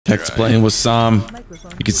Tex playing with Sam.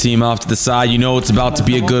 You can see him off to the side. You know it's about to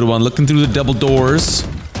be a good one. Looking through the double doors.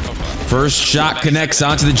 First shot connects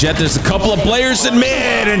onto the jet. There's a couple of players in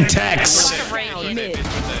mid, and Tex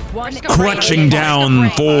crunching down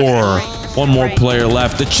for one more player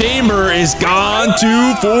left. The chamber is gone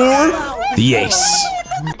for the ace.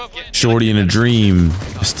 Shorty in a dream.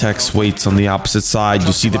 As Tex waits on the opposite side,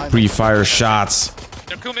 you see the pre-fire shots,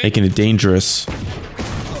 making it dangerous.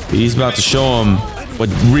 He's about to show him what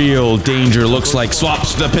real danger looks like.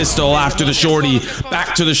 Swaps the pistol after the shorty.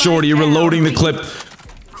 Back to the shorty, reloading the clip.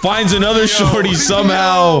 Finds another shorty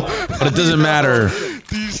somehow, but it doesn't matter.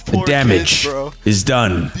 The damage is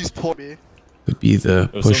done. Could be the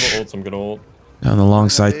push down the long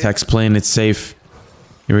side. Tex playing it safe.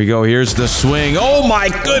 Here we go. Here's the swing. Oh my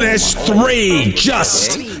goodness, 3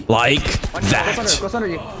 just like that.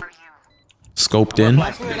 Scoped in,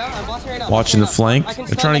 watching the flank.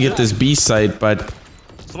 They're trying to get this B site, but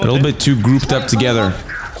a little bit too grouped up together.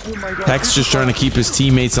 Tex just trying to keep his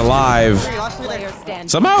teammates alive.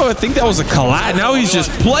 Somehow I think that was a collide. Now he's just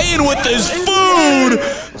playing with his food.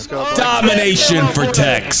 Domination for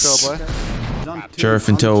Tex. Sheriff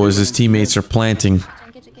in tow as his teammates are planting.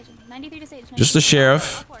 Just the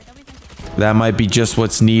sheriff. That might be just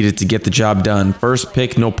what's needed to get the job done. First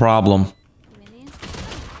pick, no problem.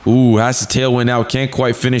 Ooh, has the tailwind out. Can't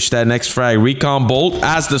quite finish that next frag. Recon bolt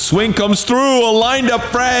as the swing comes through. A lined up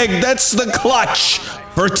frag. That's the clutch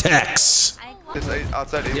for Tex.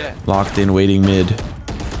 Locked in, waiting mid.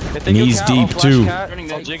 Knees deep too.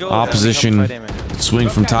 Opposition swing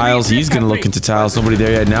from tiles. He's gonna look into tiles. Nobody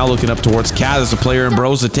there yet. Now looking up towards Cat as a player in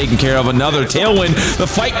Brosa taking care of another tailwind. The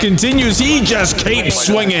fight continues. He just keeps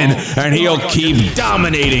swinging and he'll keep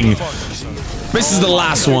dominating. Misses the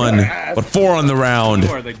last one, but 4 on the round.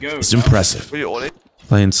 It's impressive.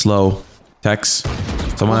 Playing slow. Tex.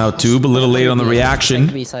 Someone out tube, a little late on the reaction.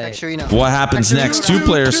 What happens next? 2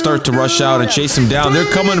 players start to rush out and chase him down. They're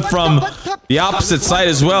coming from the opposite side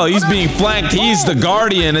as well. He's being flanked. He's the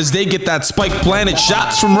Guardian as they get that spike planted.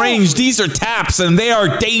 Shots from range. These are taps and they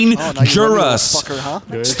are dangerous.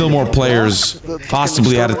 Still more players,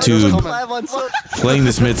 possibly out of tube. Playing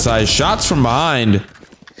this mid-size. Shots from behind.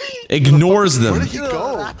 Ignores them.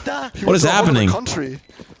 What is happening?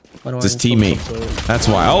 It's his teammate. That's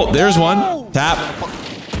why. Oh, there's one. Tap.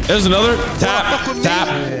 There's another. Tap. Tap.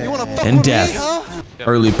 And death.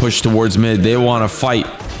 Early push towards mid. They want to fight.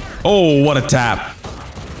 Oh, what a tap.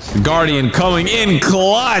 Guardian coming in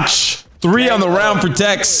clutch. 3 on the round for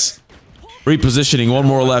Tex. Repositioning. 1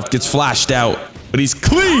 more left. Gets flashed out. But he's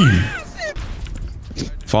clean.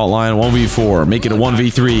 Fault line 1v4. Make it a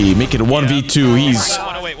 1v3. Make it a 1v2. He's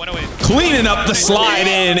cleaning up the slide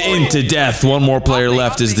in into death. 1 more player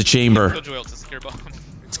left is the chamber.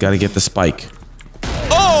 It's got to get the spike.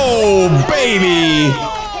 Oh, baby.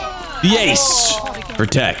 The ace for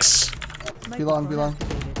Tex.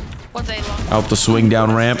 Out the swing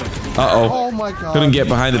down ramp. Uh-oh. Couldn't get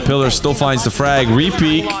behind the pillar. Still finds the frag.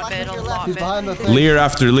 Repeat. Leer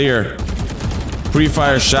after Leer.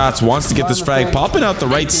 Pre-fire shots. Wants to get this frag. Popping out the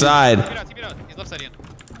right side.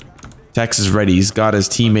 Tex is ready. He's got his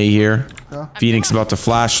teammate here. Phoenix about to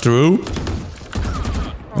flash through.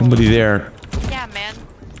 Nobody there. Yeah, man.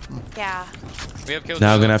 Yeah.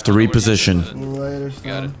 Now gonna have to reposition.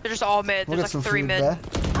 They're just all mid. There's like 3 mid.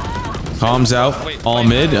 Comms out. All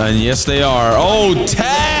mid. And yes, they are. Oh,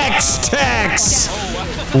 Tex! Tex!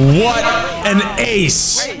 What an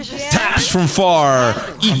ace! Taps from far.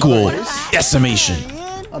 Equal decimation.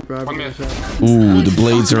 Ooh, the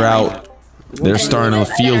blades are out. They're starting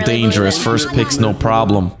to feel dangerous. First pick's no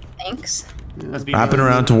problem. Thanks. Wrapping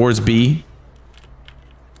around towards B.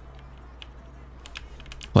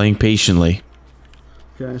 Playing patiently.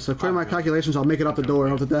 Okay, so according to my calculations, I'll make it up the door,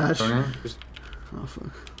 not the dash. Oh,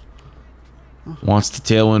 fuck. Wants to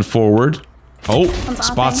tailwind forward. Oh,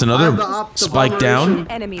 spots another spike down.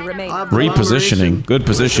 Repositioning. Good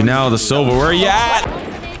position now. The Sova, where are you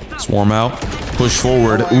at? Swarm out. Push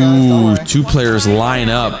forward. Ooh, 2 players line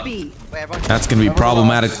up. That's going to be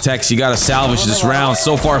problematic to Tex. You got to salvage this round.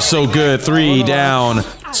 So far, so good. 3 down.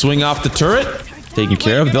 Swing off the turret. Taken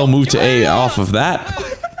care of. They'll move to A off of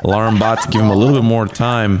that. Alarm bot to give him a little bit more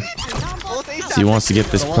time. So he wants to get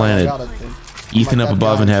this planted. Ethan up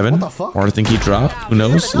above in heaven. Or I think he dropped. Who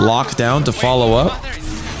knows? Lock down to follow up.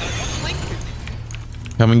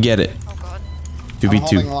 Come and get it.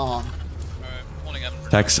 2v2.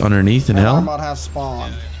 Tex underneath in hell.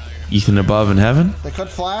 Ethan above in heaven. They could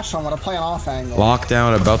flash, so I'm gonna play an off angle.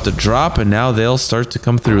 Lockdown about to drop, and now they'll start to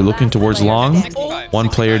come through. Looking towards long. 1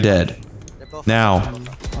 player dead. Now,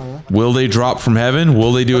 Will they drop from heaven?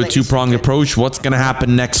 Will they do a two-pronged approach? What's gonna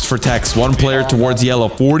happen next for Tex? One player towards yellow.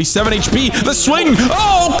 47 HP. The swing.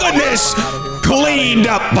 Oh, goodness. Cleaned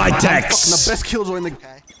up by Tex. The best killjoy in the...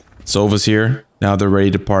 Sova's here. Now they're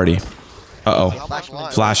ready to party. Uh-oh.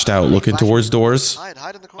 Flashed out. Looking towards doors.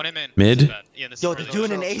 Mid. Yo, they're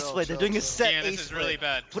doing an ace split. They're doing a set ace split. Really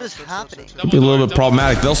bad. What is happening? Could be a little bit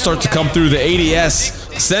problematic. They'll start to come through the ADS,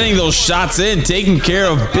 sending those shots in, taking care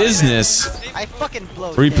of business.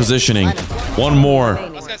 Repositioning. One more.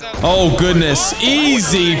 Oh, goodness.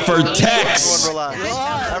 Easy for Tex.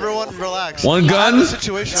 Everyone relax. One gun.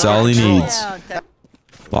 That's all he needs.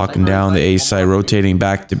 Locking down the A side, rotating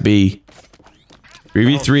back to B.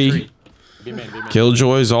 3v3.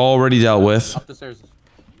 Killjoy's already dealt with.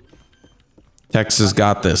 Tex has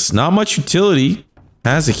got this. Not much utility.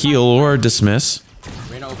 Has a heal or a dismiss.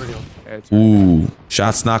 Ooh.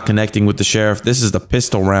 Shots not connecting with the sheriff. This is the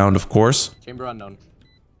pistol round, of course. Chamber unknown.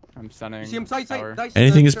 I'm stunning.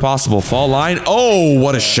 Anything is possible. Fall line. Oh,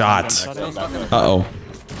 what a shot. Uh-oh.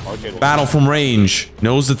 Battle from range.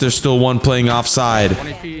 Knows that there's still one playing offside.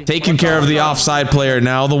 Taking care of the offside player.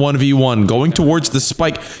 Now the 1v1. Going towards the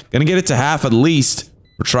spike. Gonna get it to half at least.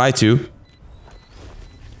 Or try to.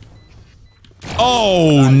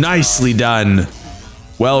 Oh, nicely done.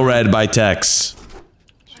 Well read by Tex.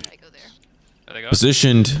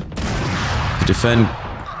 Positioned to defend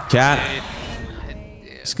Cat.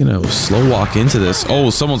 He's gonna slow walk into this.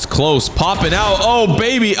 Oh, someone's close. Popping out. Oh,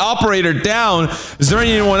 baby. Operator down. Is there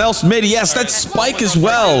anyone else mid? Yes, that's Spike as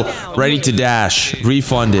well. Ready to dash.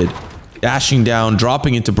 Refunded. Dashing down.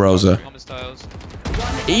 Dropping into Broza.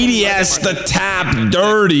 ADS, the tap.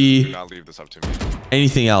 Dirty.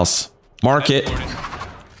 Anything else? Mark it.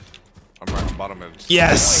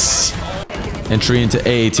 Yes. Entry into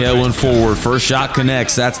A. Tailwind forward. First shot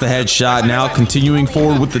connects. That's the headshot. Now continuing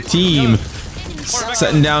forward with the team.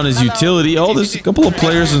 Setting down his utility. Oh, there's a couple of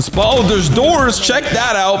players in spot. Oh, there's doors. Check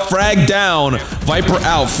that out. Frag down. Viper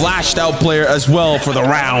out. Flashed out player as well for the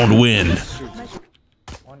round win.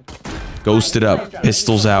 Ghosted up.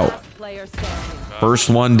 Pistols out. First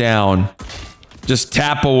one down. Just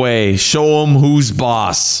tap away. Show them who's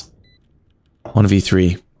boss.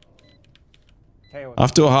 1v3.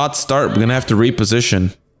 Off to a hot start. We're gonna have to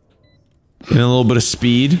reposition. Getting a little bit of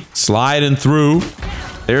speed. Sliding through.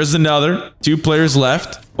 There's another. 2 players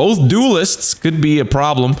left. Both duelists. Could be a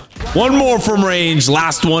problem. One more from range.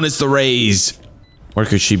 Last one is the raise. Where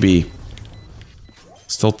could she be?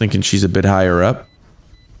 Still thinking she's a bit higher up.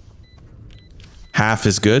 Half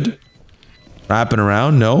is good. Wrapping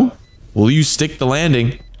around. No. Will you stick the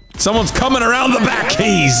landing? Someone's coming around the back.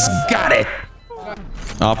 He's got it.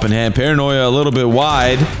 Up in hand. Paranoia a little bit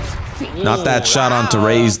wide. Not that shot onto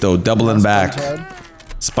raise though. Doubling back.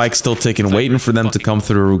 Spike still ticking, waiting for them to come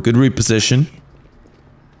through. Good reposition.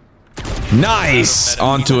 Nice!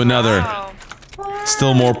 On to another.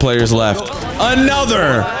 Still more players left.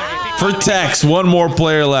 Another! For Tex, one more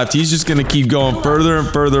player left. He's just gonna keep going further and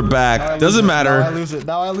further back. Doesn't matter.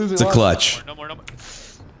 Now I lose it. It's a clutch.